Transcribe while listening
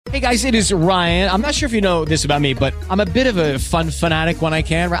Hey guys, it is Ryan. I'm not sure if you know this about me, but I'm a bit of a fun fanatic when I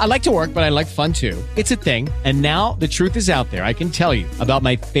can. I like to work, but I like fun too. It's a thing. And now the truth is out there. I can tell you about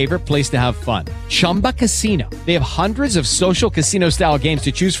my favorite place to have fun. Chumba Casino. They have hundreds of social casino style games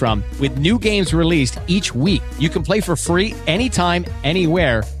to choose from with new games released each week. You can play for free anytime,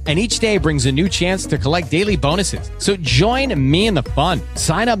 anywhere. And each day brings a new chance to collect daily bonuses. So join me in the fun.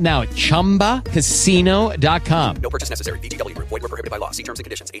 Sign up now at ChumbaCasino.com. No purchase necessary. VGW. Void where prohibited by law. See terms and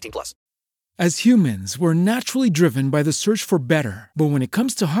conditions. 18+. As humans, we're naturally driven by the search for better. But when it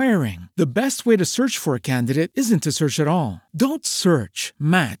comes to hiring, the best way to search for a candidate isn't to search at all. Don't search,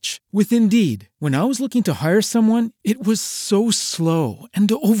 match with Indeed. When I was looking to hire someone, it was so slow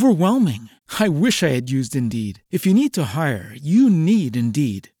and overwhelming. I wish I had used Indeed. If you need to hire, you need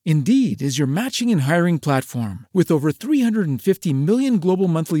Indeed. Indeed is your matching and hiring platform with over 350 million global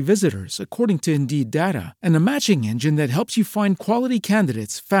monthly visitors, according to Indeed data, and a matching engine that helps you find quality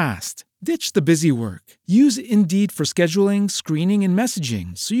candidates fast. Ditch the busy work. Use Indeed for scheduling, screening, and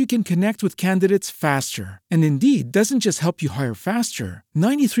messaging so you can connect with candidates faster. And Indeed doesn't just help you hire faster.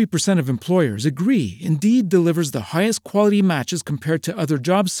 93% of employers agree Indeed delivers the highest quality matches compared to other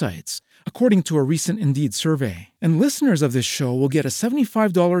job sites, according to a recent Indeed survey. And listeners of this show will get a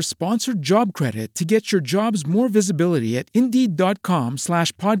 $75 sponsored job credit to get your jobs more visibility at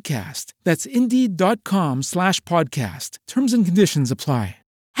Indeed.com/podcast. That's Indeed.com/podcast. Terms and conditions apply.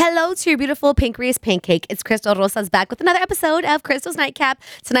 Hello to your beautiful Pink Race Pancake. It's Crystal Rosas back with another episode of Crystal's Nightcap.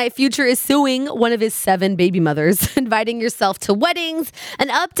 Tonight, Future is suing one of his 7 baby mothers, inviting yourself to weddings, an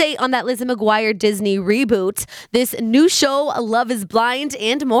update on that Lizzie McGuire Disney reboot, this new show, Love is Blind,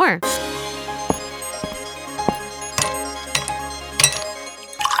 and more.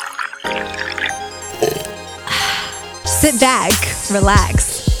 Sit back,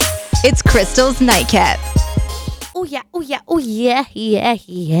 relax. It's Crystal's Nightcap. Oh yeah, oh yeah, oh yeah,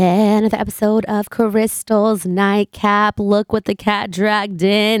 yeah. Another episode of Crystal's Nightcap. Look what the cat dragged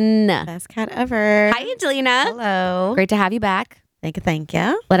in. Best cat ever. Hi, Angelina. Hello. Great to have you back. Thank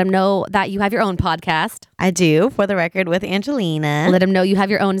you. Let them know that you have your own podcast. I do, for the record, with Angelina. Let them know you have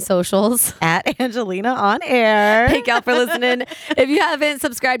your own socials. At Angelina on air. Thank y'all for listening. If you haven't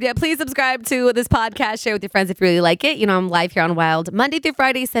subscribed yet, please subscribe to this podcast. Share with your friends if you really like it. You know, I'm live here on Wild Monday through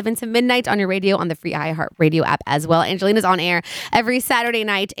Friday, 7 to midnight on your radio, on the free iHeartRadio app as well. Angelina's on air every Saturday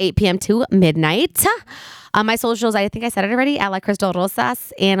night, 8 p.m. to midnight. My socials, I think I said it already, at like Crystal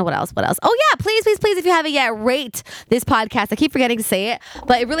Rosas. And what else? Oh, yeah, please, if you haven't yet, rate this podcast. I keep forgetting to say it,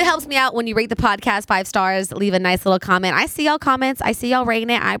 but it really helps me out when you rate the podcast 5 stars, leave a nice little comment. I see y'all comments. I see y'all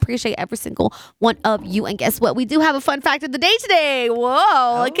rating it. I appreciate every single one of you. And guess what? We do have a fun fact of the day today.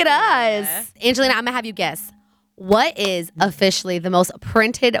 Whoa, look at us. Angelina, I'm going to have you guess. What is officially the most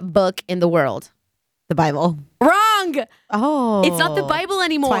printed book in the world? The Bible. Wrong. Oh. It's not the Bible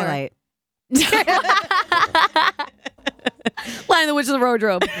anymore. Twilight. Lion, the Witch, and the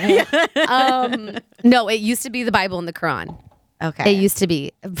Wardrobe. No, it used to be the Bible and the Quran. Okay. It used to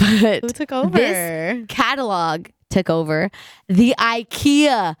be. But who took over? This catalog took over. The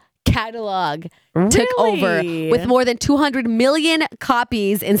IKEA catalog took over with more than 200 million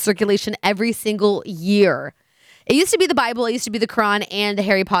copies in circulation every single year. It used to be the Bible, it used to be the Quran, and the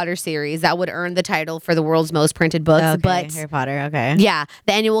Harry Potter series that would earn the title for the world's most printed books. Okay, but Harry Potter, okay. Yeah,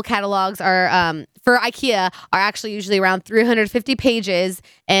 the annual catalogs are, for IKEA, are actually usually around 350 pages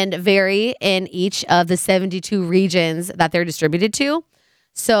and vary in each of the 72 regions that they're distributed to.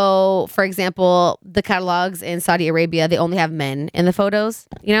 So, for example, the catalogs in Saudi Arabia, they only have men in the photos,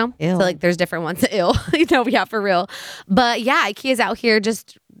 you know? Ew. So, like, there's different ones. Ew. You know, yeah, for real. But, yeah, IKEA's out here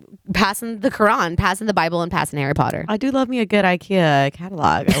just passing the Quran, passing the Bible, and passing Harry Potter. I do love me a good IKEA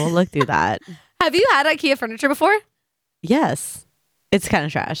catalog. I will look through that. Have you had IKEA furniture before? Yes. It's kind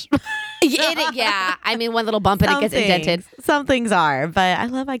of trash. Yeah. I mean, one little bump and it gets indented. Some things are, but I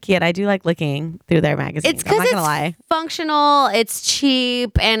love IKEA and I do like looking through their magazines. It's because I'm not gonna it's lie. functional, it's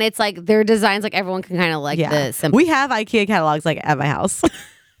cheap, and it's like their designs, like everyone can kind of like the simple. We have IKEA catalogs like at my house.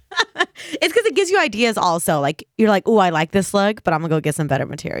 It's because it gives you ideas also. Like you're like, oh, I like this look, but I'm gonna go get some better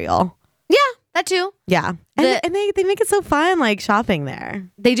material. Yeah, that too. Yeah. And they make it so fun, like shopping there.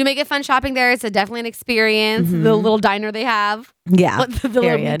 They do make it fun shopping there. It's definitely an experience. Mm-hmm. The little diner they have. Yeah. The little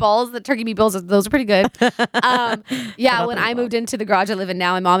meatballs, the turkey meatballs, those are pretty good. Yeah, when I moved into the garage I live in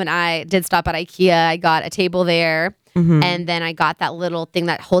now, my mom and I did stop at IKEA. I got a table there, and then I got that little thing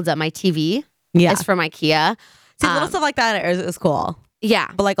that holds up my TV. Yeah. It's from IKEA. See, little stuff like that is cool.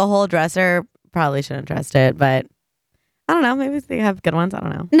 Yeah. But like a whole dresser, probably shouldn't trust it, but I don't know. Maybe they have good ones. I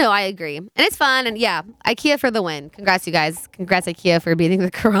don't know. No, I agree. And it's fun. And yeah, IKEA for the win. Congrats, you guys. Congrats, IKEA, for beating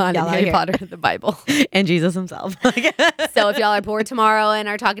the Quran Y'all and out Harry here. Potter and the Bible. And Jesus himself. So if y'all are bored tomorrow and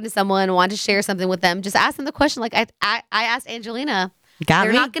are talking to someone and want to share something with them, just ask them the question like I asked Angelina. Got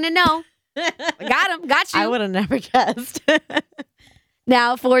They're me? not going to know. Got him. Got you. I would have never guessed.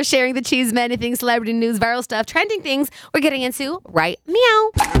 Now, for sharing the cheese, anything, celebrity news, viral stuff, trending things, we're getting into Right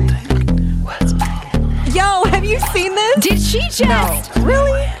Meow. Yo, have you seen this? Did she just?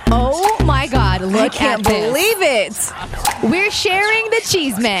 Really? Oh my God, look I can't at this. believe it. We're sharing the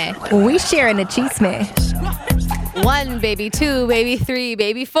cheese man. We sharing the cheese man. 1, baby, 2, baby, 3,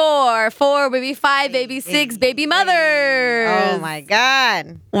 baby, 4, 4, baby, 5, baby, 6, baby mothers. Oh my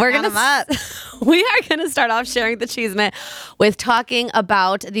God. We're Count gonna 'em up. We are gonna start off sharing the cheeseman with talking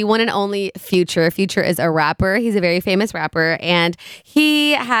about the one and only Future. Future is a rapper. He's a very famous rapper, and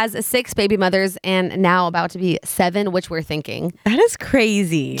he has 6 baby mothers, and now about to be 7, which we're thinking. That is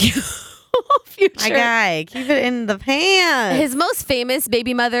crazy. Future. My guy, keep it in the pants. His most famous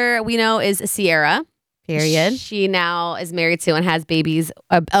baby mother we know is Sierra. Period. She now is married to and has babies,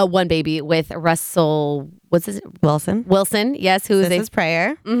 one baby with Russell. What's his Wilson. Wilson? Yes, who is This a is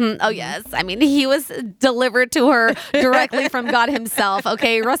prayer. Oh, yes. I mean, he was delivered to her directly from God himself.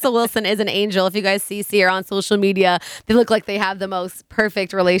 Okay, Russell Wilson is an angel. If you guys see Sierra on social media, they look like they have the most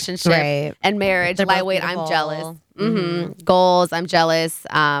perfect relationship Right. and marriage. They're both Lightweight, I'm beautiful. jealous. Goals, I'm jealous.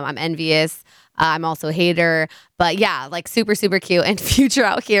 I'm envious. I'm also a hater. But yeah, like super, super cute. And Future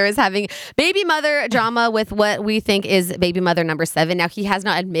out here is having baby mother drama with what we think is baby mother number 7. Now, he has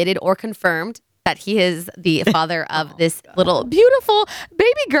not admitted or confirmed that he is the father of this little beautiful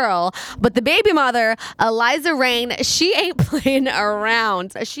baby girl. But the baby mother, Eliza Rain, she ain't playing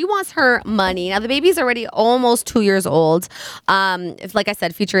around. She wants her money. Now, the baby's already almost 2 years old. Like I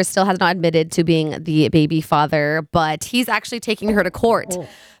said, Future still has not admitted to being the baby father, but he's actually taking her to court.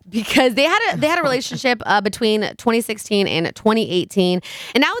 Because they had a relationship between 2016 and 2018,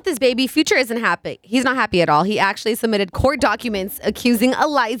 and now with this baby, Future isn't happy. He's not happy at all. He actually submitted court documents accusing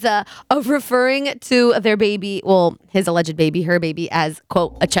Eliza of referring to their baby, well, his alleged baby, her baby, as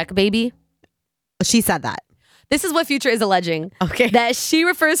quote a check baby. She said that. This is what Future is alleging. Okay. That she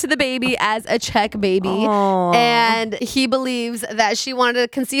refers to the baby as a check baby. Aw. And he believes that she wanted to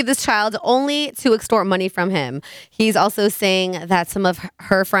conceive this child only to extort money from him. He's also saying that some of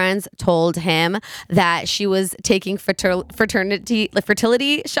her friends told him that she was taking fertility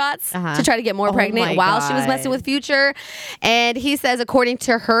shots to try to get more Oh pregnant my while she was God. messing with Future. And he says, according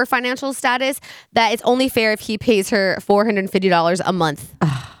to her financial status, that it's only fair if he pays her $450 a month.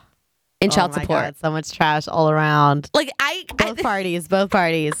 In child Oh my support. God, so much trash all around. Like Both parties.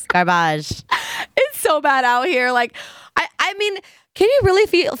 Garbage. It's so bad out here. Like, I mean, can you really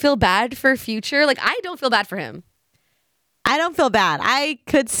feel bad for Future? Like, I don't feel bad for him. I don't feel bad. I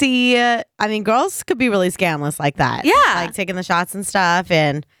could see, girls could be really scandalous like that. Yeah. Like taking the shots and stuff.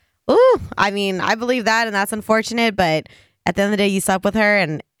 And, I believe that, and that's unfortunate. But at the end of the day, you slept with her,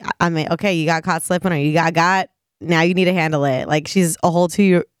 and okay, you got caught slipping, or you got. Now you need to handle it. Like, she's a whole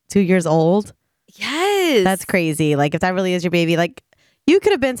 2 years old. Yes. That's crazy. Like, if that really is your baby, like, you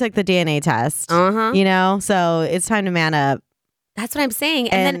could have been took the DNA test. You know, so it's time to man up. That's what I'm saying.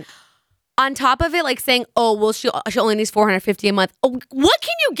 And then on top of it, like saying, oh, well, she only needs $450 a month. Oh, what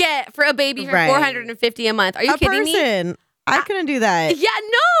can you get for a baby for Right. $450 a month? Are you kidding me? I couldn't do that.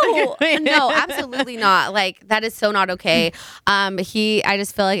 Yeah, no, absolutely not. Like, that is so not okay. I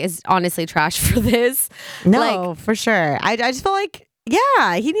just feel like is honestly trash for this. No, Like, for sure. I just feel like,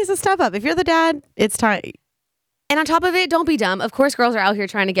 yeah, he needs to step up. If you're the dad, it's time. and on top of it, don't be dumb. Of course, girls are out here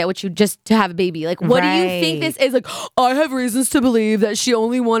trying to get what you just to have a baby. Like, what do you think this is? Like, I have reasons to believe that she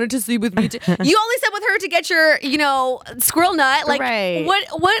only wanted to sleep with me. You only slept with her to get your, squirrel nut. Like, Right.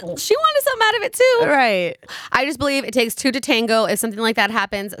 what? She wanted something out of it too. Right. I just believe it takes 2 to tango. If something like that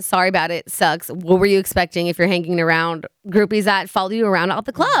happens, sorry about it. Sucks. What were you expecting if you're hanging around groupies that follow you around at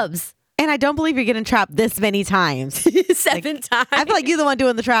the clubs? And I don't believe you're getting trapped this many times. 7 times. I feel like you're the one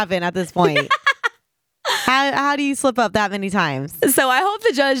doing the trapping at this point. How do you slip up that many times? So I hope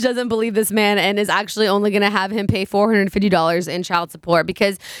the judge doesn't believe this man and is actually only going to have him pay $450 in child support,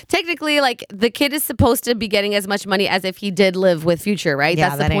 because technically, like, the kid is supposed to be getting as much money as if he did live with Future, right? Yeah,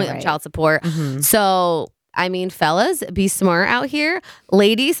 That's that the ain't point right. of child support. So, I mean, fellas, be smart out here.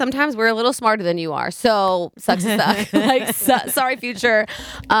 Ladies, sometimes we're a little smarter than you are. So, sucks to suck. Like, sorry, Future.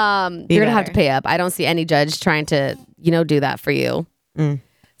 You're going to have to better. pay up. I don't see any judge trying to, do that for you.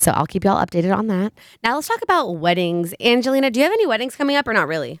 So I'll keep y'all updated on that. Now let's talk about weddings. Angelina, do you have any weddings coming up or not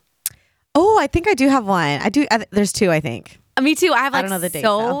really? Oh, I think I do have one. I do. There's 2, I think. Me too. I have I like don't know the dates,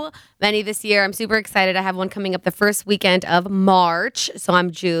 so many this year. I'm super excited. I have one coming up the first weekend of March, so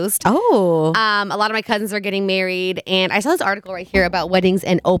I'm juiced. Oh. A lot of my cousins are getting married, and I saw this article right here about weddings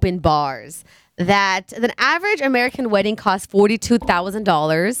and open bars. That an average American wedding costs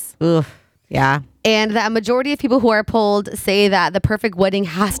 $42,000, Oof. Yeah. and that a majority of people who are polled say that the perfect wedding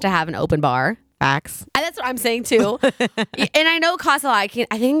has to have an open bar. Facts. And that's what I'm saying too. And I know it costs a lot. I think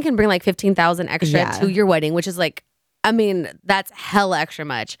you can bring like $15,000 extra Yeah. to your wedding, which is like, I mean, that's hella extra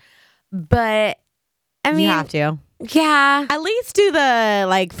much. But I mean, You have to. yeah, At least do the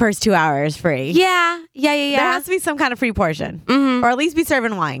like first 2 hours free. yeah. There has to be some kind of free portion. Mhm. Or at least be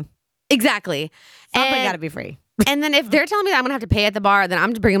serving wine. Exactly. Something And- got to be free. And then if they're telling me that I'm gonna have to pay at the bar, then I'm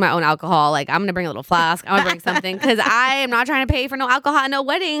just bringing my own alcohol. Like I'm gonna bring a little flask. I'm gonna bring something because I am not trying to pay for no alcohol at no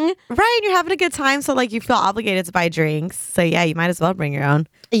wedding. Right. And you're having a good time. So like you feel obligated to buy drinks. So yeah, you might as well bring your own.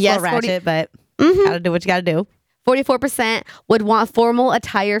 Yes, Little ratchet, but Mhm. gotta do what you gotta do. 44% would want formal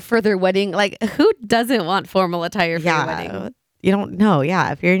attire for their wedding. Like who doesn't want formal attire for your wedding? Yeah. You don't know.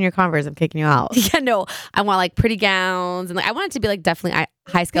 Yeah. If you're in your Converse, I'm kicking you out. Yeah, no. I want like pretty gowns and like I want it to be like definitely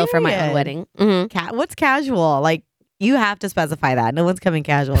high scale for my own Period. wedding. Mm-hmm. What's casual? Like you have to specify that. No one's coming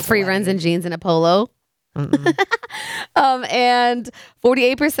casual. to Free a runs wedding. and jeans and a polo. Mm-mm. And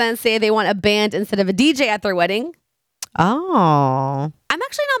 48% say they want a band instead of a DJ at their wedding. Oh. I'm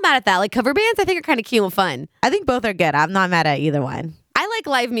actually not mad at that. Like cover bands, I think are kind of cute and fun. I think both are good. I'm not mad at either one. I like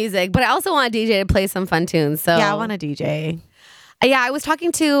live music, but I also want a DJ to play some fun tunes. So Yeah, I want a DJ. Yeah, I was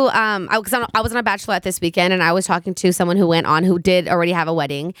talking to I was on a bachelorette this weekend, and I was talking to someone who went on who did already have a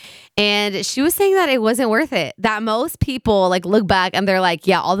wedding, and she was saying that it wasn't worth it. That most people like look back and they're like,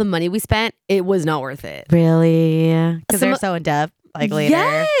 yeah, all the money we spent, it was not worth it. Really? Because they're Some- so in depth. Like later.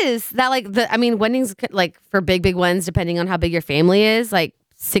 Yes, that like weddings like for big ones, depending on how big your family is, like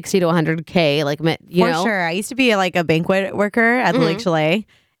 60 to 100K, like you For know. sure. I used to be like a banquet worker at the Lake Chalet,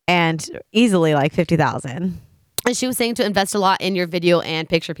 and easily like 50,000. And she was saying to invest a lot in your video and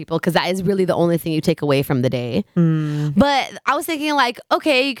picture people because that is really the only thing you take away from the day. But I was thinking like,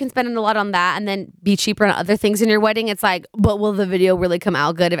 okay, you can spend a lot on that and then be cheaper on other things in your wedding. It's like, but will the video really come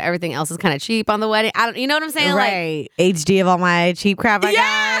out good if everything else is kind of cheap on the wedding? I don't, you know what I'm saying? Like, Right. HD of all my cheap crap I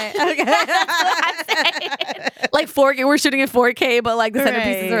got. Okay. I'm saying. Like 4K, we're shooting in 4K, but like the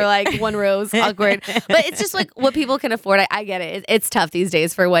centerpieces Right. are like one rose, awkward. But it's just like what people can afford. I get it. It's tough these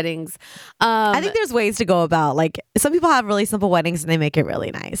days for weddings. I think there's ways to go about like some people have really simple weddings and they make it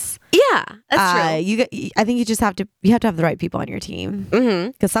really nice. Yeah, that's true. I think you have to have the right people on your team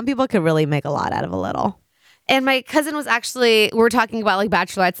Mm-hmm. because some people could really make a lot out of a little. And my cousin was actually, we were talking about like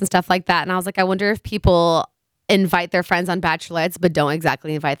bachelorettes and stuff like that. And I was like, I wonder if people invite their friends on bachelorettes, but don't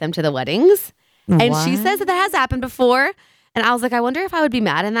exactly invite them to the weddings. And she says that has happened before. And I was like, I wonder if I would be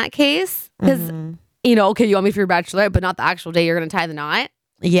mad in that case. Because, you know, okay, you want me for your bachelorette, but not the actual day you're going to tie the knot.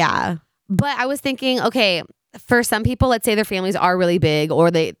 Yeah. But I was thinking, okay, for some people, let's say their families are really big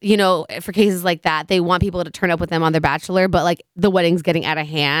or they, you know, for cases like that, they want people to turn up with them on their bachelor, but like the wedding's getting out of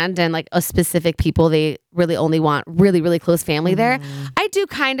hand and like a specific people, they really only want really, really close family there. I do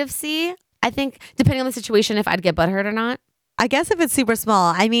kind of see, I think, depending on the situation, if I'd get butthurt or not. I guess if it's super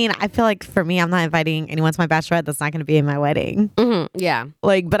small, I mean, I feel like for me, I'm not inviting anyone to my bachelorette that's not going to be in my wedding. Yeah.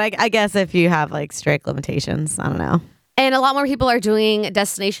 Like, but I guess if you have like strict limitations, I don't know. And a lot more people are doing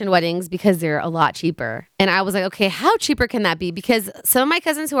destination weddings because they're a lot cheaper. And I was like, okay, how cheaper can that be? Because some of my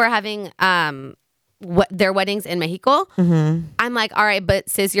cousins who are having their weddings in Mexico, I'm like, all right, but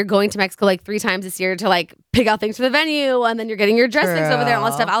sis, you're going to Mexico like 3 times this year to like pick out things for the venue, and then you're getting your dress things over there and all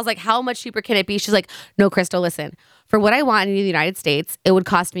that stuff. I was like, how much cheaper can it be? She's like, no, Crystal, listen, for what I want in the United States, it would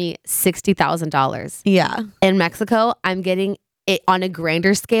cost me $60,000. Yeah. In Mexico, I'm getting it on a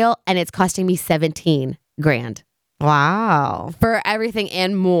grander scale, and it's costing me 17 grand. Wow. For everything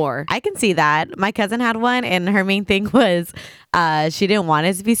and more. I can see that. My cousin had one, and her main thing was she didn't want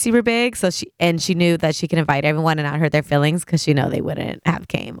it to be super big, so she knew that she could invite everyone and not hurt their feelings because she know they wouldn't have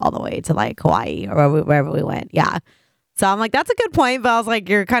came all the way to like Hawaii or wherever we went. Yeah. So I'm like, that's a good point, but I was like,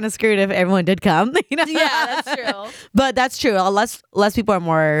 you're kind of screwed if everyone did come. You know? Yeah, that's true. But that's true. Less people are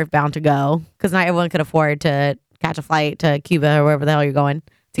more bound to go because not everyone could afford to catch a flight to Cuba or wherever the hell you're going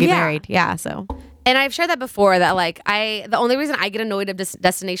to get married. Yeah. So. And I've shared that before that like the only reason I get annoyed of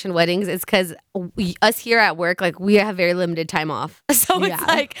destination weddings is because us here at work, like we have very limited time off. So it's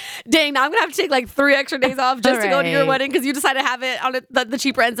like, dang, now I'm gonna have to take like 3 extra days off just to go to your wedding because you decided to have it on the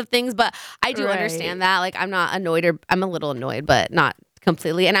cheaper ends of things. But I do understand that. Like I'm not annoyed, or I'm a little annoyed, but not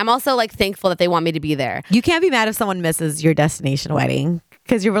completely. And I'm also like thankful that they want me to be there. You can't be mad if someone misses your destination wedding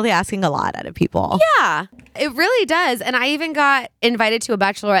because you're really asking a lot out of people. Yeah, it really does. And I even got invited to a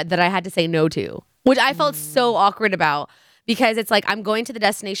bachelorette that I had to say no to, which I felt so awkward about because it's like I'm going to the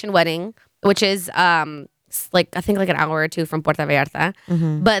destination wedding, which is like I think like an hour or two from Puerto Vallarta.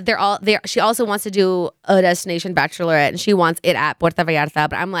 But they're all there. She also wants to do a destination bachelorette, and she wants it at Puerto Vallarta.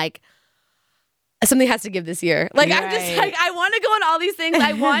 But I'm like, something has to give this year. Like I'm just like, I want to go on all these things.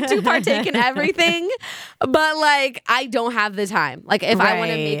 I want to partake in everything, but like I don't have the time. Like if I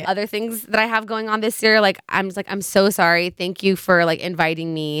want to make other things that I have going on this year, like I'm just like, I'm so sorry. Thank you for like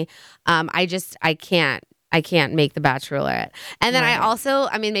inviting me. I can't make the Bachelorette. And then I also,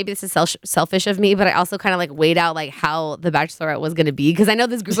 I mean, maybe this is selfish of me, but I also kind of like weighed out like how the Bachelorette was going to be. Because I know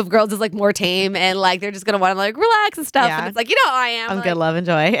this group of girls is like more tame and like they're just going to want to like relax and stuff. And it's like, you know how I am. I'm like, good, love, and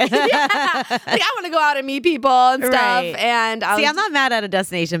joy. yeah. Like I want to go out and meet people and stuff. Right. And I'm not mad at a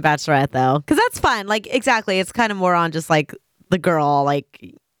destination bachelorette though. Because that's fun. Like, exactly. It's kind of more on just like the girl,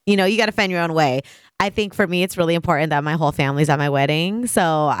 like, you know, you got to find your own way. I think for me, it's really important that my whole family's at my wedding. So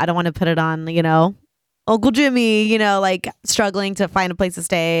I don't want to put it on, you know, Uncle Jimmy, you know, like struggling to find a place to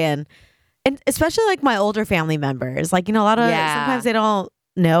stay. And especially like my older family members, like, you know, a lot of sometimes they don't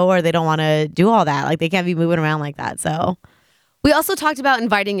know or they don't want to do all that. Like they can't be moving around like that. So we also talked about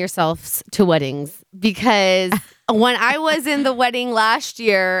inviting yourselves to weddings because when I was in the wedding last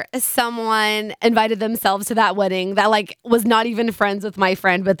year, someone invited themselves to that wedding that like was not even friends with my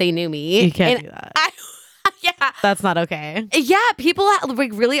friend, but they knew me. You can't do that. Yeah. That's not okay. Yeah, people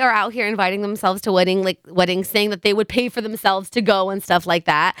like really are out here inviting themselves to weddings, saying that they would pay for themselves to go and stuff like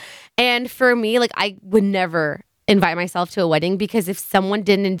that. And for me, like I would never invite myself to a wedding because if someone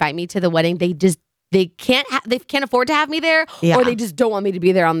didn't invite me to the wedding, they can't afford to have me there, or they just don't want me to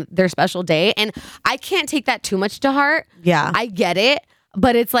be there on their special day. And I can't take that too much to heart. Yeah, I get it,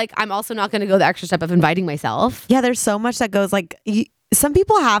 but it's like I'm also not going to go the extra step of inviting myself. Yeah, there's so much that goes like. Some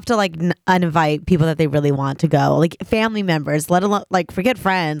people have to like uninvite people that they really want to go, like family members, let alone like forget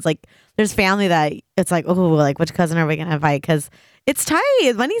friends. Like there's family that it's like, oh, like which cousin are we gonna invite? Because it's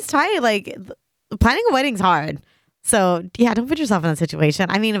tight, money's tight. Like planning a wedding's hard. So yeah, don't put yourself in that situation.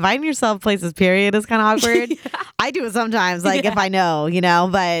 I mean, inviting yourself places, period, is kind of awkward. I do it sometimes, like if I know, you know,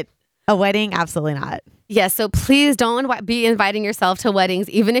 but a wedding, absolutely not. Yeah, so please don't be inviting yourself to weddings,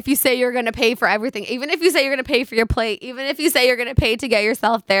 even if you say you're going to pay for everything, even if you say you're going to pay for your plate, even if you say you're going to pay to get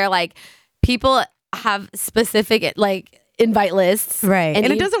yourself there. Like, people have specific, like, invite lists. Right. And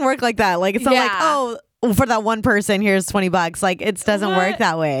it doesn't work like that. Like, it's not like, oh, for that one person, here's $20. Like, it doesn't work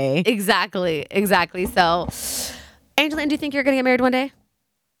that way. Exactly. So, Angeline, do you think you're going to get married one day?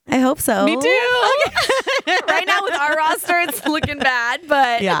 I hope so. Me too. Right now with our roster, it's looking bad,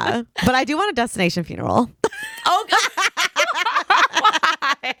 but yeah. But I do want a destination funeral. Oh God.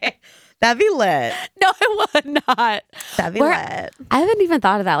 Why? That'd be lit. No, it would not. That'd be lit. I haven't even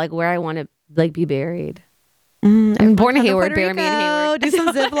thought of that, like where I want to like be buried. I'm born in Hayward. Bury me in Hayward. Do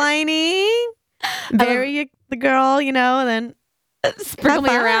some zip lining. Bury the girl, you know, and then sprinkle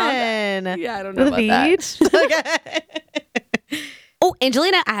me around. Yeah, I don't know to the about beach. That. Oh,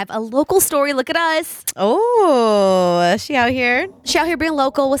 Angelina, I have a local story. Look at us. Oh, is she out here? She out here being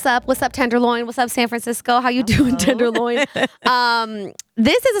local. What's up? What's up, Tenderloin? What's up, San Francisco? How you doing, Tenderloin?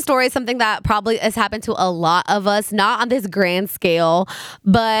 This is a story, something that probably has happened to a lot of us, not on this grand scale,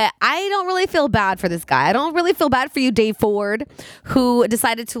 but I don't really feel bad for this guy. I don't really feel bad for you, Dave Ford, who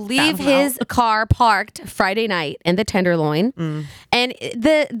decided to leave his car parked Friday night in the Tenderloin. And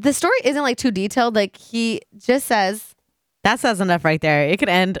the story isn't like too detailed. Like he just says, that says enough right there. It could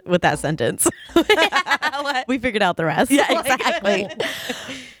end with that sentence. We figured out the rest. Yeah, exactly.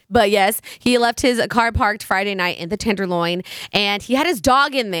 But yes, he left his car parked Friday night in the Tenderloin, and he had his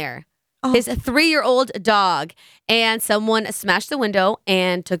dog in there, his 3-year-old dog, and someone smashed the window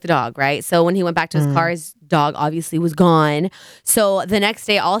and took the dog, right? So when he went back to his car, his dog obviously was gone. So the next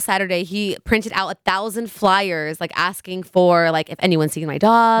day, all Saturday, he printed out 1,000 flyers, like asking for, like, if anyone's seen my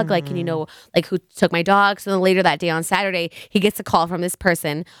dog, like, can you know, like, who took my dog? So then later that day on Saturday, he gets a call from this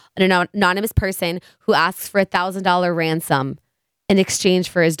person, an anonymous person, who asks for $1,000 ransom in exchange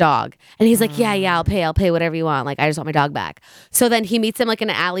for his dog. And he's like, yeah, I'll pay whatever you want. Like, I just want my dog back. So then he meets him like in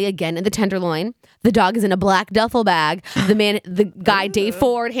an alley again in the Tenderloin. The dog is in a black duffel bag. The guy, Dave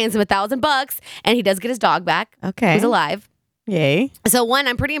Ford, hands him $1,000 and he does get his dog back. Okay. He's alive. Yay. So one,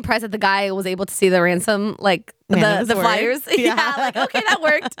 I'm pretty impressed that the guy was able to see the ransom, like the flyers. Yeah, like, okay, that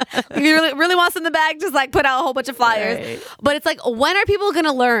worked. If you really wants in the bag, just like put out a whole bunch of flyers. Right. But it's like, when are people going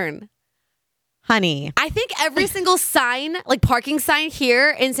to learn? Honey, I think every single sign, like parking sign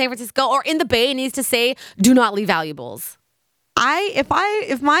here in San Francisco or in the Bay, needs to say, do not leave valuables. If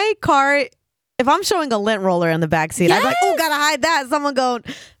my car, if I'm showing a lint roller in the backseat, I'm like, oh, gotta hide that. Someone go,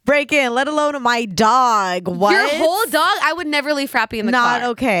 break in, let alone my dog. What? Your whole dog? I would never leave Frappy in the car. Not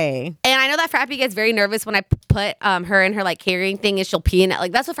okay. And I know that Frappy gets very nervous when I put her in her like carrying thing, and she'll pee in it.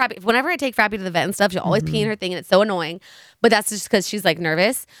 Like that's what Frappy. Whenever I take Frappy to the vet and stuff, she'll always pee in her thing, and it's so annoying. But that's just because she's like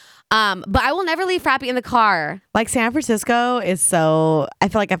nervous. But I will never leave Frappy in the car. Like San Francisco is so. I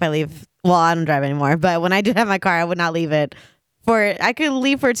feel like if I leave, well, I don't drive anymore. But when I did have my car, I would not leave it for. I could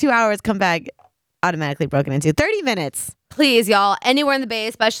leave for 2 hours, come back, automatically broken into. 30 minutes. Please, y'all, anywhere in the Bay,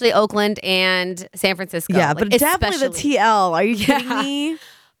 especially Oakland and San Francisco. Yeah, like, but definitely the especially. TL. Are you kidding Yeah. me?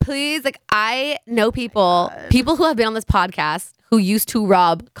 Please, like I know people who have been on this podcast who used to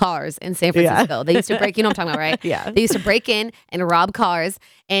rob cars in San Francisco. They used to break, you know what I'm talking about, right? Yeah. They used to break in and rob cars.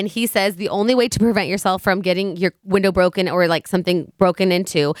 And he says the only way to prevent yourself from getting your window broken or like something broken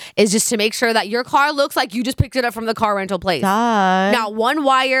into is just to make sure that your car looks like you just picked it up from the car rental place. Duh. Not one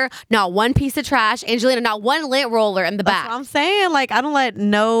wire, not one piece of trash, Angelina, not one lint roller in the That's back. what I'm saying. Like, I don't let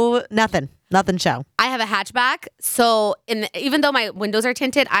nothing show. I have a hatchback, so even though my windows are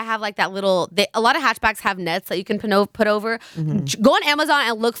tinted, I have like that little. A lot of hatchbacks have nets that you can put over. Go on Amazon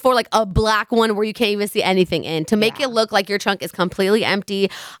and look for like a black one where you can't even see anything in to make it look like your trunk is completely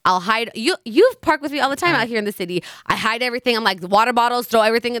empty. I'll hide. You've parked with me all the time out here in the city. I hide everything. I'm like the water bottles, throw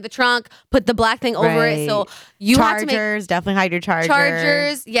everything in the trunk, put the black thing over it. So you have to make Chargers, definitely hide your charger.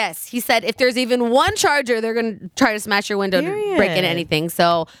 chargers. Yes, he said if there's even one charger, they're gonna try to smash your window to break in Period. anything.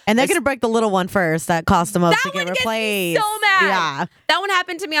 So And they're gonna break the little one first. That cost them up that to one get gets me replaced. so mad. Yeah. That one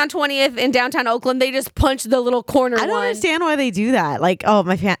happened to me on 20th in downtown Oakland. They just punched the little corner I don't one. understand why they do that. Like, oh,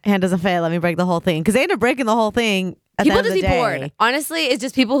 my hand doesn't fit. Let me break the whole thing. Because they end up breaking the whole thing. At People the end just of be the bored. day. Honestly, it's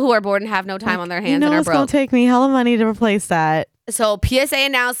just people who are bored and have no time on their hands You know and are it's gonna broke. take me hella money to replace that. So PSA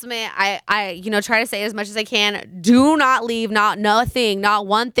announcement. I try to say it as much as I can. Do not leave not one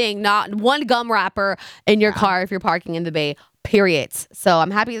thing, not one gum wrapper in your car if you're parking in the Bay. Period. So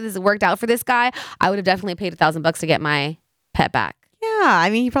I'm happy that this worked out for this guy. I would have definitely paid $1,000 to get my pet back. Yeah, I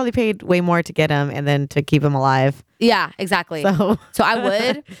mean, he probably paid way more to get him and then to keep him alive. Yeah, exactly. So I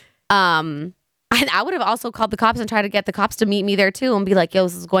would. And I would have also called the cops and tried to get the cops to meet me there too and be like, yo,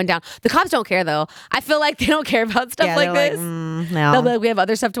 this is going down. The cops don't care though. I feel like they don't care about stuff yeah, like they're this. no. They'll be like, we have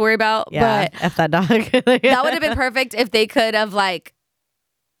other stuff to worry about. Yeah, But F that dog. that would have been perfect if they could have like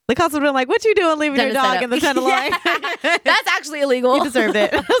The cops would have been like, what you doing leaving done your a dog setup. in the center line? Yeah. That's actually illegal. You deserved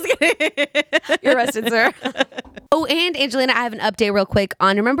it. I was kidding. You're arrested, sir. Oh, and Angelina, I have an update real quick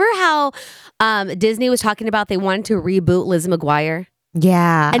on. Remember how Disney was talking about they wanted to reboot Lizzie McGuire?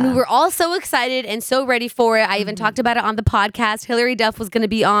 Yeah. And we were all so excited and so ready for it. I even talked about it on the podcast. Hilary Duff was going to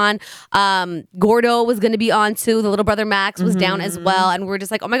be on. Gordo was going to be on too. The little brother Max was down as well. And we were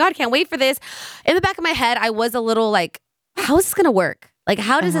just like, oh my God, can't wait for this. In the back of my head, I was a little like, how is this going to work? Like,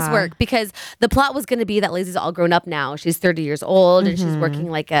 how does this work? Because the plot was going to be that Lizzie's all grown up now. She's 30 years old and she's working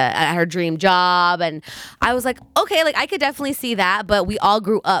like at her dream job. And I was like, okay, like I could definitely see that. But we all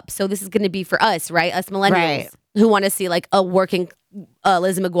grew up. So this is going to be for us, right? Us millennials Right. who want to see like a working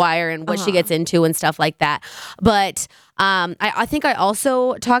Lizzie McGuire and what she gets into and stuff like that. But I think I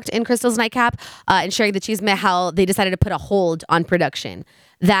also talked in Crystal's Nightcap and Sharing the Cheese Met how they decided to put a hold on production.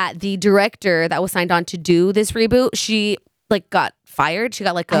 That the director that was signed on to do this reboot, she like got fired. She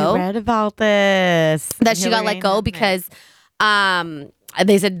got let go. I read about this. That she got let go because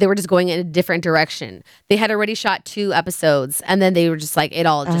they said they were just going in a different direction. They had already shot 2 episodes and then they were just like, it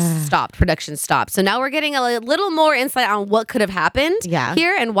all just stopped. Production stopped. So now we're getting a little more insight on what could have happened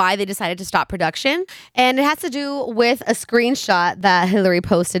here and why they decided to stop production. And it has to do with a screenshot that Hillary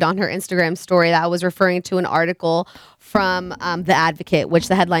posted on her Instagram story that was referring to an article from The Advocate, which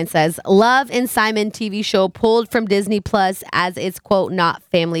the headline says, Love and Simon TV show pulled from Disney Plus as it's, quote, not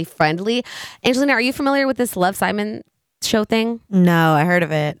family friendly. Angelina, are you familiar with this Love Simon show thing? No, I heard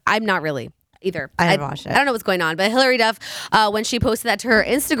of it. I'm not really either. I haven't watched it. I don't know what's going on, but Hilary Duff, when she posted that to her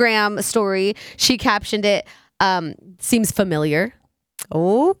Instagram story, she captioned it, seems familiar.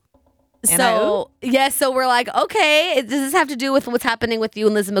 Oh. So we're like, okay, does this have to do with what's happening with you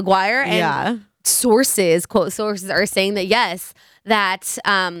and Lizzie McGuire? And sources, quote sources, are saying that yes, that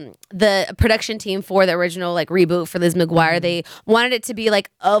the production team for the original like reboot for Liz McGuire, they wanted it to be like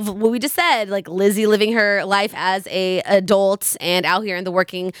of what we just said, like Lizzie living her life as a adult and out here in the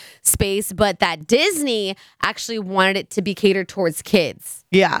working space, but that Disney actually wanted it to be catered towards kids.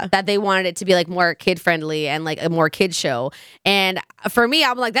 Yeah. That they wanted it to be like more kid friendly and like a more kid show. And for me,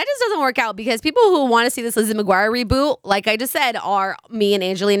 I'm like, that just doesn't work out because people who want to see this Lizzie McGuire reboot, like I just said, are me and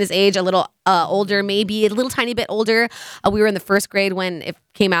Angelina's age, a little older, maybe a little tiny bit older. We were in the first grade when it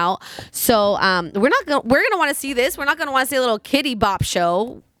came out. So we're gonna want to see this. We're not gonna want to see a little kiddie bop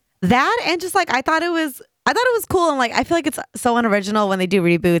show. That and just like I thought it was I thought it was cool. And like, I feel like it's so unoriginal when they do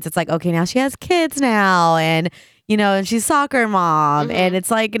reboots. It's like, okay, now she has kids now. And, you know, and she's soccer mom. And it's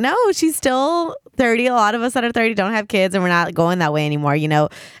like, no, she's still 30. A lot of us that are 30 don't have kids and we're not going that way anymore. You know,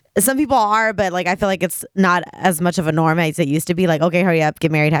 some people are, but like, I feel like it's not as much of a norm as it used to be. Like, okay, hurry up,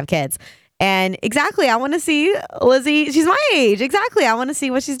 get married, have kids. And exactly, I want to see Lizzie. She's my age. Exactly. I want to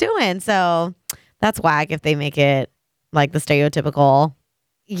see what she's doing. So that's whack if they make it like the stereotypical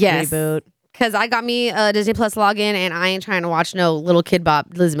reboot. Because I got me a Disney Plus login and I ain't trying to watch no little kid bop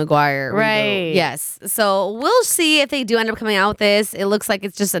Lizzie McGuire. Right. Yes. So we'll see if they do end up coming out with this. It looks like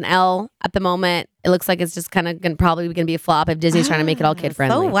it's just an L at the moment. It looks like it's just kind of probably going to be a flop if Disney's trying to make it all kid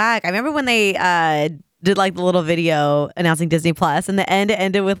friendly. So whack. I remember when they did like the little video announcing Disney Plus, and the end it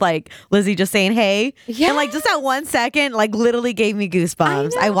ended with like Lizzie just saying hey. Yeah. And like just that 1 second like literally gave me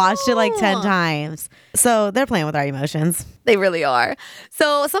goosebumps. I watched it like 10 times. So they're playing with our emotions. They really are.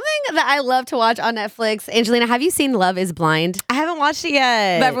 So something that I love to watch on Netflix, Angelina, have you seen Love is Blind? I haven't watched it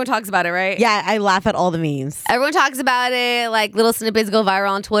yet. But everyone talks about it, right? Yeah, I laugh at all the memes. Everyone talks about it. Like little snippets go viral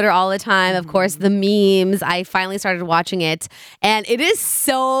on Twitter all the time. Of course, the memes. I finally started watching it. And it is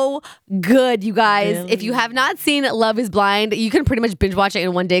so good, you guys. Really? If you have not seen Love is Blind, you can pretty much binge watch it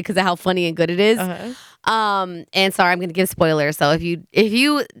in one day because of how funny and good it is. And sorry, I'm going to give spoilers. So if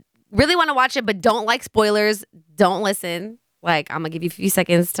you really want to watch it but don't like spoilers, don't listen. Like, I'm going to give you a few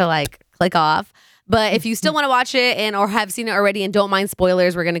seconds to like click off. But if you still want to watch it and or have seen it already and don't mind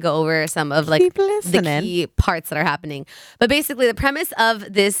spoilers, we're going to go over some of like the key parts that are happening. But basically, the premise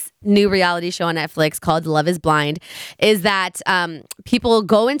of this new reality show on Netflix called Love is Blind is that people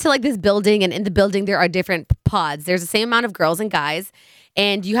go into like this building, and in the building there are different pods. There's the same amount of girls and guys,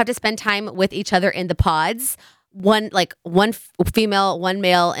 and you have to spend time with each other in the pods. One female, one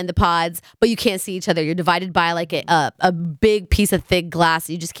male in the pods, but you can't see each other. You're divided by like a big piece of thick glass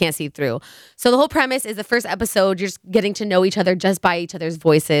you just can't see through. So the whole premise is the first episode, you're just getting to know each other just by each other's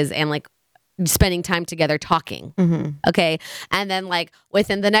voices and like spending time together talking. Okay. And then like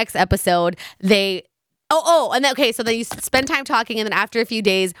within the next episode, so then you spend time talking, and then after a few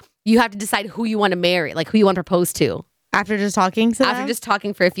days, you have to decide who you want to marry, like who you want to propose to. After just talking to them? After just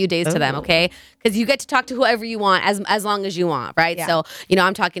talking for a few days to them, okay? Because you get to talk to whoever you want as long as you want, right? Yeah. So, you know,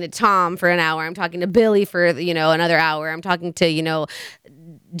 I'm talking to Tom for an hour. I'm talking to Billy for, you know, another hour. I'm talking to, you know,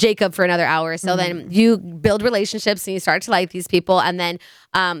 Jacob for another hour. So then you build relationships and you start to like these people. And then,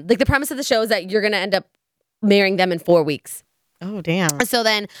 like the premise of the show is that you're going to end up marrying them in 4 weeks. Oh, damn. So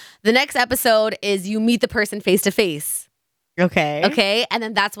then the next episode is you meet the person face to face. Okay. Okay. And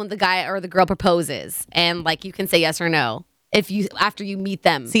then that's when the guy or the girl proposes. And like you can say yes or no after you meet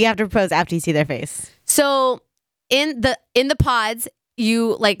them. So you have to propose after you see their face. So in the pods,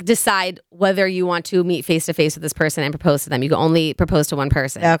 you like decide whether you want to meet face to face with this person and propose to them. You can only propose to one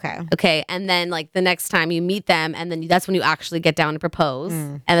person. Okay. Okay. And then like the next time you meet them, and then that's when you actually get down to propose,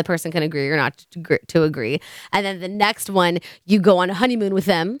 and the person can agree or not to agree. And then the next one, you go on a honeymoon with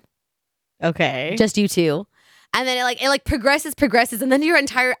them. Okay. Just you two. And then it progresses, and then your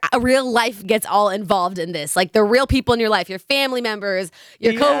entire real life gets all involved in this. Like the real people in your life, your family members,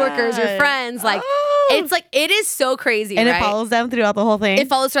 your coworkers, your friends. Like it's like it is so crazy, and right? it follows them throughout the whole thing. It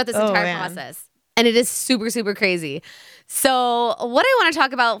follows throughout this entire process, and it is super, super crazy. So what I want to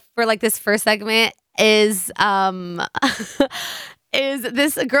talk about for like this first segment is is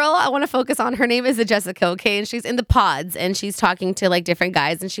this girl I want to focus on. Her name is Jessica, okay? And she's in the pods, and she's talking to like different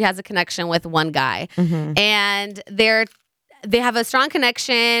guys, and she has a connection with one guy. And they have a strong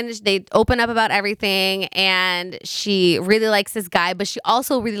connection. They open up about everything, and she really likes this guy, but she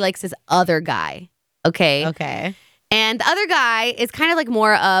also really likes this other guy, okay? Okay. And the other guy is kind of like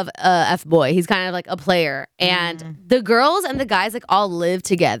more of a F-boy. He's kind of like a player. And the girls and the guys like all live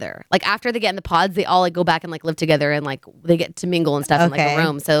together. Like after they get in the pods, they all like go back and like live together, and like they get to mingle and stuff in like a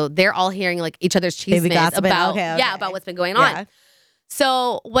room. So they're all hearing like each other's chismes about about what's been going on.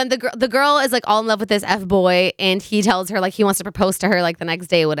 So when the girl is like all in love with this F-boy, and he tells her like he wants to propose to her like the next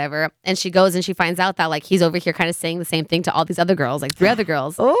day or whatever, and she goes and she finds out that like he's over here kind of saying the same thing to all these other girls, like 3 other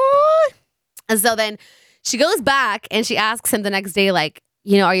girls. And so then she goes back and she asks him the next day, like,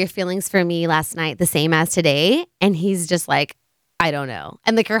 you know, are your feelings for me last night the same as today? And he's just like, I don't know.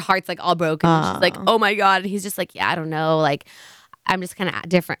 And like her heart's like all broken. And she's like, oh my God. And he's just like, yeah, I don't know. Like, I'm just kind of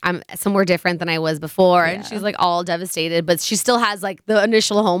different. I'm somewhere different than I was before. And she's like all devastated, but she still has like the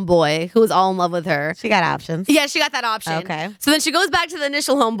initial homeboy who was all in love with her. She got options. Yeah, she got that option. Okay. So then she goes back to the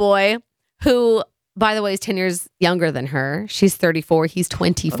initial homeboy, who, by the way, is 10 years younger than her. She's 34. He's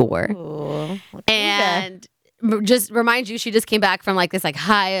 24. Ooh. And just remind you, she just came back from like this like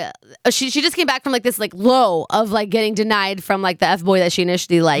high. She just came back from like this like low of like getting denied from like the F-boy that she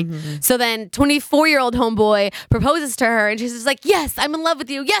initially liked. So then 24-year-old homeboy proposes to her, and she's just like, yes, I'm in love with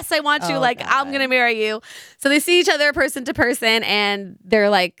you. Yes, I want you. Like, I'm gonna marry you. So they see each other person to person, and they're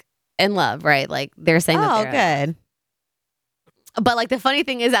like in love, right? Like they're saying that they're good. But like the funny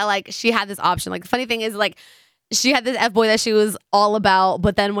thing is that like she had this option. Like the funny thing is like she had this F-boy that she was all about,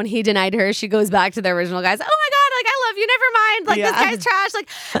 but then when he denied her, she goes back to the original guys. Oh my God, like I love you, never mind. Like this guy's trash.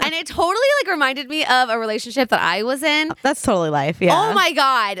 Like, and it totally like reminded me of a relationship that I was in. That's totally life. Yeah. Oh my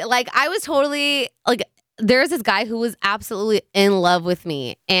God. Like I was totally like, there's this guy who was absolutely in love with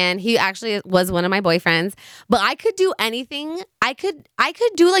me, and he actually was one of my boyfriends, but I could do anything. I could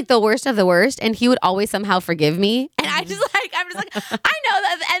do like the worst of the worst, and he would always somehow forgive me. And I'm just like, I know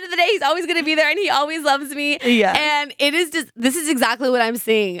that at the end of the day, he's always going to be there, and he always loves me. Yeah. And this is exactly what I'm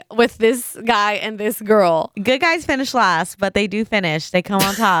seeing with this guy and this girl. Good guys finish last, but they do finish. They come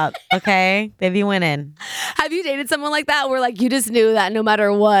on top. Okay. They be winning. Have you dated someone like that where like you just knew that no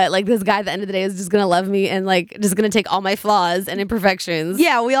matter what, like this guy at the end of the day is just going to love me and like just going to take all my flaws and imperfections?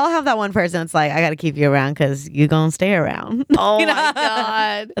 Yeah, we all have that one person. It's like, I got to keep you around because you're going to stay around. Oh my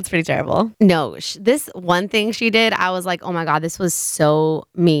God. That's pretty terrible. No, this one thing she did, I was like, oh my God, this was so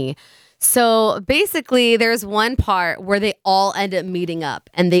me. So basically, there's one part where they all end up meeting up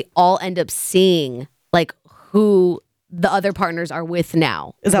and they all end up seeing like who the other partners are with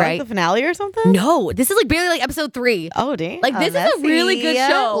now. Is that right? like the finale or something? No, this is like barely like episode 3. Oh, dang. Like this is a really good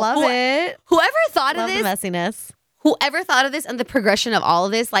show. Love it. Whoever thought Love of the this, messiness. whoever thought of this and the progression of all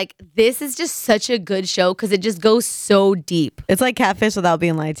of this, like this is just such a good show because it just goes so deep. It's like Catfish without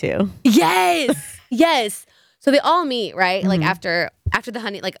being lied to. Yes. Yes. So they all meet, right? Like after the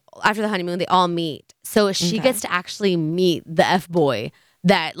honeymoon, they all meet. So she gets to actually meet the F-boy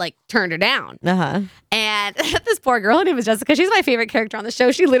that like turned her down. And this poor girl, her name is Jessica. She's my favorite character on the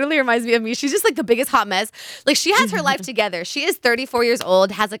show. She literally reminds me of me. She's just like the biggest hot mess. Like she has her life together. She is 34 years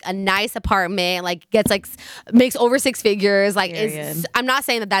old, has like a nice apartment, like gets like makes over 6 figures. Like I'm not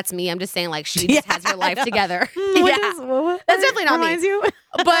saying that that's me. I'm just saying like she just has her life together. That's definitely not me. you.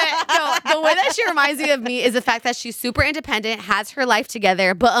 But no, the way that she reminds me of me is the fact that she's super independent, has her life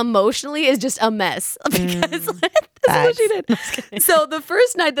together, but emotionally is just a mess. Because that's what she did. So the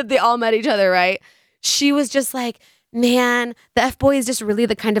first night that they all met each other, right? She was just like, man, the F-boy is just really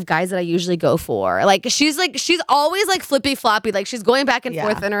the kind of guys that I usually go for. Like she's always like flippy floppy. Like she's going back and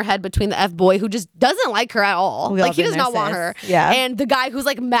forth in her head between the F-boy who just doesn't like her at all. Like he does not want her. Yeah. And the guy who's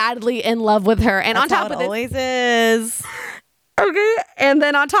like madly in love with her. And That's on top how of it this, always is. okay. And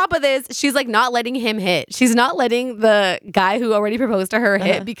then on top of this, she's like not letting him hit. She's not letting the guy who already proposed to her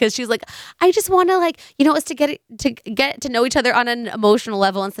hit because she's like, I just want to like, us to get to know each other on an emotional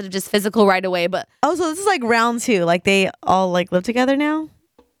level instead of just physical right away. But Oh, so this is like round 2. Like they all like live together now?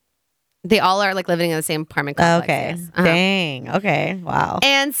 they all are like living in the same apartment complex. Okay. Yes. Dang. Okay. Wow.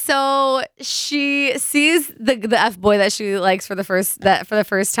 And so she sees the F-boy that she likes for the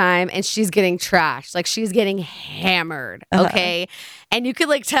first time, and she's getting trashed. Like she's getting hammered. Okay. And you could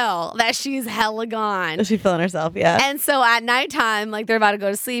like tell that she's hella gone. Is she feeling herself? Yeah. And so at nighttime, like they're about to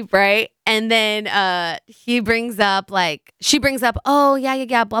go to sleep, right? And then she brings up, oh,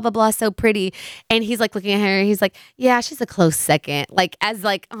 yeah, blah, blah, blah, so pretty. And he's like looking at her. He's like, yeah, she's a close second. Like, as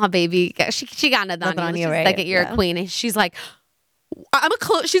like, oh, baby, she got nothing on you. Right? Second, you're a queen. And she's like,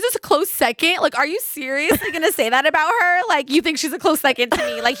 she's just a close second. Like, are you seriously going to say that about her? Like, you think she's a close second to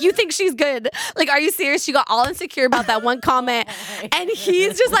me? Like, you think she's good? Like, are you serious? She got all insecure about that one comment. And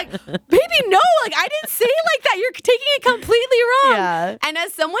he's just like, baby, no, like, I didn't say it like that. You're taking it completely wrong. Yeah. And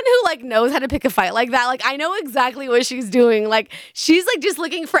as someone who like knows how to pick a fight like that, like, I know exactly what she's doing. Like, she's like just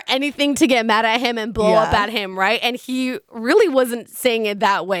looking for anything to get mad at him and blow up at him, right? And he really wasn't saying it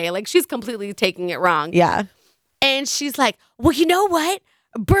that way. Like, she's completely taking it wrong. Yeah. And she's like, well, you know what?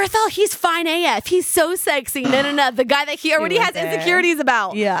 Berthel, he's fine AF. He's so sexy. No. The guy that he already has insecurities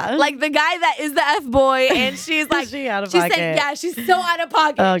about. Yeah. Like the guy that is the F-boy. And she's like, She out of she's pocket. saying, yeah, she's so out of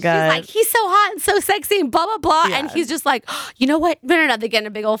pocket. Oh, She's God. like, he's so hot and so sexy and blah, blah, blah. Yeah. And he's just like, you know what? No. They get in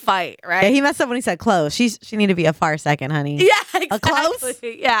a big old fight, right? Yeah, he messed up when he said close. She need to be a far second, honey. Yeah, exactly. A close?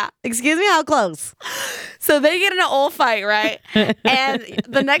 Yeah. Excuse me, how close? So they get in an old fight, right? And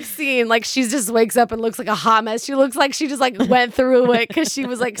the next scene, like she just wakes up and looks like a hot mess. She looks like she just like went through it because she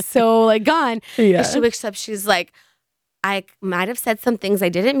was like so like gone. Yeah. And she wakes up, she's like, I might have said some things I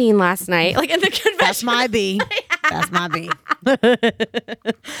didn't mean last night. Like in the confession. That's my B. That's my B.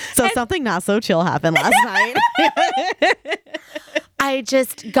 So something not so chill happened last night. I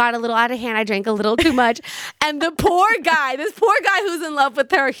just got a little out of hand. I drank a little too much. And this poor guy who's in love with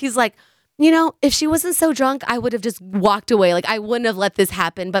her, he's like, if she wasn't so drunk, I would have just walked away. Like, I wouldn't have let this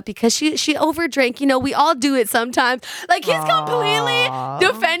happen. But because she overdrank, we all do it sometimes. Like, he's completely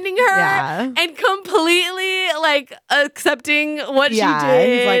defending her and completely, like, accepting what she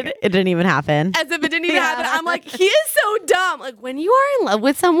did. He's like, it didn't even happen. As if it didn't even happen. I'm like, he is so dumb. Like, when you are in love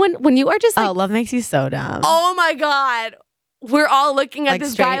with someone, when you are just like, love makes you so dumb. oh my God. We're all looking at Like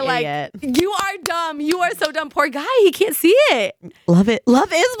this straight guy like, idiot. you are dumb. You are so dumb. Poor guy. He can't see it. Love it.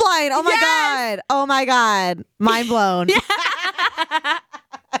 Love is blind. Oh my Yes. God. Oh my God. Mind blown.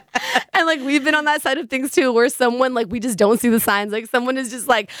 And like, we've been on that side of things too, where someone, like, we just don't see the signs. Like, someone is just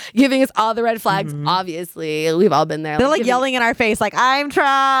like giving us all the red flags. Obviously, we've all been there. They're like giving- yelling in our face, like, I'm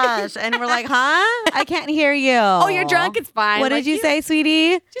trash. And we're like, huh? I can't hear you. Oh, you're drunk. It's fine. What Like, did you say,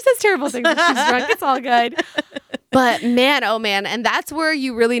 sweetie? She says terrible things when she's drunk. It's all good. But man, oh man. And that's where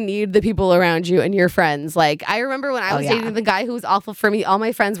you really need the people around you and your friends. Like, I remember when I was dating the guy who was awful for me, all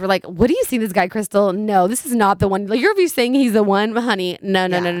my friends were like, what do you see this guy, Crystal? No, this is not the one. Like, you're saying he's the one, honey. No.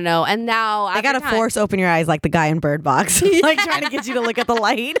 And now I gotta force open your eyes like the guy in Bird Box. Like trying to get you to look at the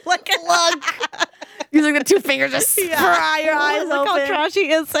light. Like, look. Using the 2 fingers just pry your eyes Look open. how trashy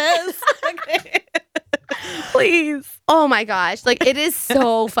it says. Okay. Please. Oh my gosh. Like, it is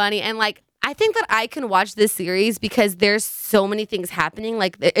so funny. And like, I think that I can watch this series because there's so many things happening.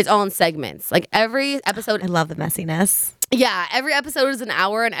 Like, it's all in segments. Like, every episode. I love the messiness. Yeah, every episode is an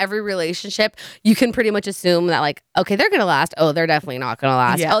hour, and every relationship, you can pretty much assume that, like, okay, they're going to last. Oh, they're definitely not going to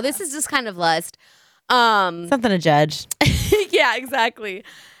last. Yeah. Oh, this is just kind of lust. Something to judge. Yeah, exactly.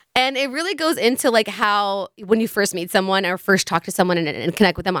 And it really goes into like how when you first meet someone or first talk to someone and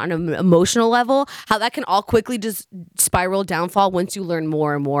connect with them on an emotional level, how that can all quickly just spiral downfall once you learn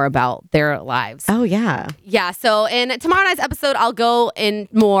more and more about their lives. Oh, yeah. Yeah. So in tomorrow night's episode, I'll go in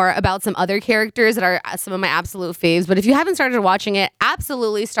more about some other characters that are some of my absolute faves. But if you haven't started watching it,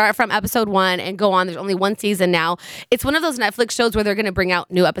 absolutely start from episode 1 and go on. There's only 1 season now. It's one of those Netflix shows where they're going to bring out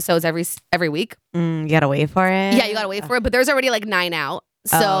new episodes every week. You gotta wait for it. Yeah, you got to wait for it. But there's already like 9 out.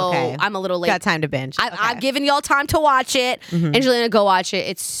 So okay. I'm a little late. Got time to binge. I've given y'all time to watch it. Angelina, go watch it.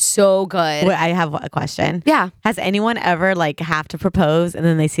 It's so good. Wait, I have a question. Yeah. Has anyone ever like have to propose and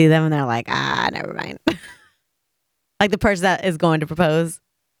then they see them and they're like, never mind. Like the person that is going to propose.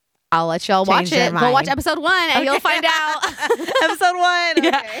 I'll let y'all watch Change their it. Go watch mind. episode 1 and you'll find out. Episode 1.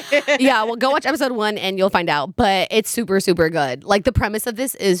 Okay. Yeah, well, go watch episode 1 and you'll find out. But it's super, super good. Like, the premise of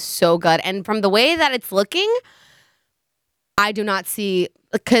this is so good. And from the way that it's looking, I do not see,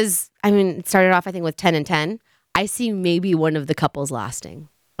 because, I mean, it started off, I think, with 10 and 10. I see maybe one of the couples lasting.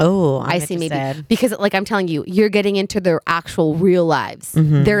 Oh, I see maybe. Because, like I'm telling you, you're getting into their actual real lives.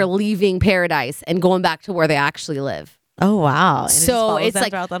 They're leaving paradise and going back to where they actually live. Oh, wow. And So it just follows it's them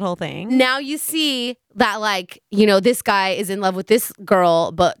like- throughout that whole thing. Now you see that, like, you know, this guy is in love with this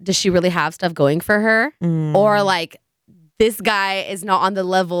girl, but does she really have stuff going for her? Or like, this guy is not on the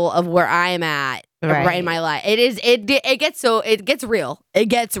level of where I am at right in my life. It gets real. It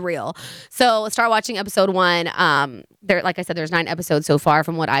gets real. So start watching episode 1. There, like I said, there's 9 episodes so far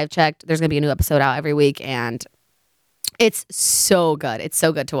from what I've checked. There's gonna be a new episode out every week, and it's so good. It's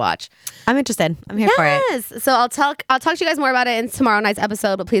so good to watch. I'm interested. I'm here for it. Yes. So I'll talk to you guys more about it in tomorrow night's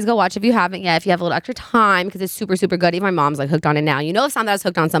episode, but please go watch if you haven't yet, if you have a little extra time, because it's super, super good. Even my mom's like hooked on it now. You know, if Sandra's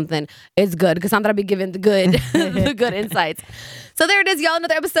hooked on something, it's good, because Sandra be giving the good, the good insights. So there it is, y'all.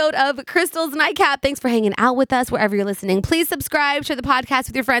 Another episode of Crystal's Nightcap. Thanks for hanging out with us wherever you're listening. Please subscribe, share the podcast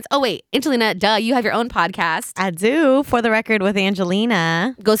with your friends. Oh, wait, Angelina, you have your own podcast. I do, For the Record with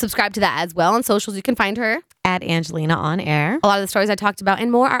Angelina. Go subscribe to that as well. On socials, you can find her. At Angelina on air. A lot of the stories I talked about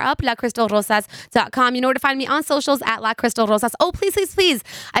and more are up, lacrystalrosas.com. You know where to find me on socials at lacrystalrosas. Oh, please, please, please.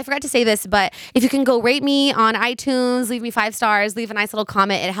 I forgot to say this, but if you can go rate me on iTunes, leave me 5 stars, leave a nice little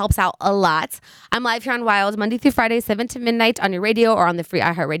comment. It helps out a lot. I'm live here on Wild Monday through Friday, 7 to midnight on your radio or on the free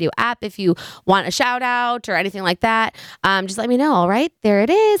iHeartRadio app. If you want a shout out or anything like that, just let me know. All right, there it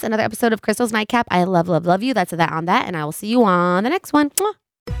is. Another episode of Crystal's Nightcap. I love, love, love you. That's that on that. And I will see you on the next one. Mwah.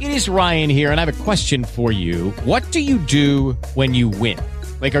 It is Ryan here, and I have a question for you. What do you do when you win?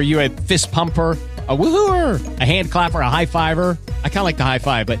 Like, are you a fist pumper, a woohooer, a hand clapper, a high fiver? I kind of like the high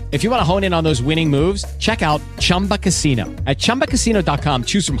five, but if you want to hone in on those winning moves, check out Chumba Casino. At ChumbaCasino.com,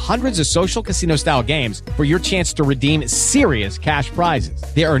 choose from hundreds of social casino-style games for your chance to redeem serious cash prizes.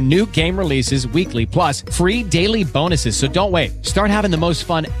 There are new game releases weekly, plus free daily bonuses. So don't wait. Start having the most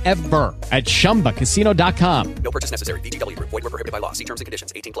fun ever at ChumbaCasino.com. No purchase necessary. VGW Group. Void where prohibited by law. See terms and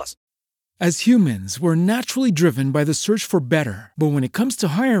conditions. 18+. As humans, we're naturally driven by the search for better. But when it comes to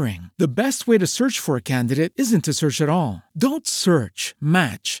hiring, the best way to search for a candidate isn't to search at all. Don't search,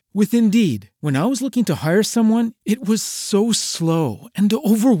 match with Indeed. When I was looking to hire someone, it was so slow and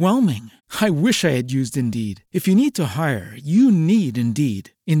overwhelming. I wish I had used Indeed. If you need to hire, you need Indeed.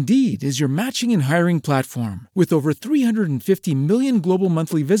 Indeed is your matching and hiring platform with over 350 million global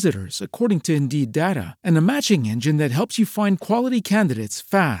monthly visitors, according to Indeed data, and a matching engine that helps you find quality candidates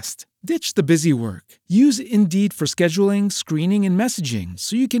fast. Ditch the busy work. Use Indeed for scheduling, screening, and messaging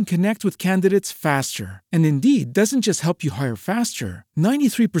so you can connect with candidates faster. And Indeed doesn't just help you hire faster.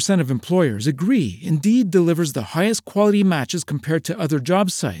 93% of employers agree Indeed delivers the highest quality matches compared to other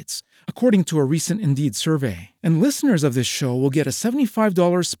job sites, according to a recent Indeed survey. And listeners of this show will get a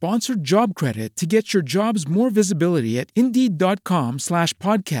 $75 sponsored job credit to get your jobs more visibility at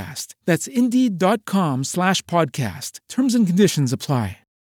Indeed.com/podcast. That's Indeed.com/podcast. Terms and conditions apply.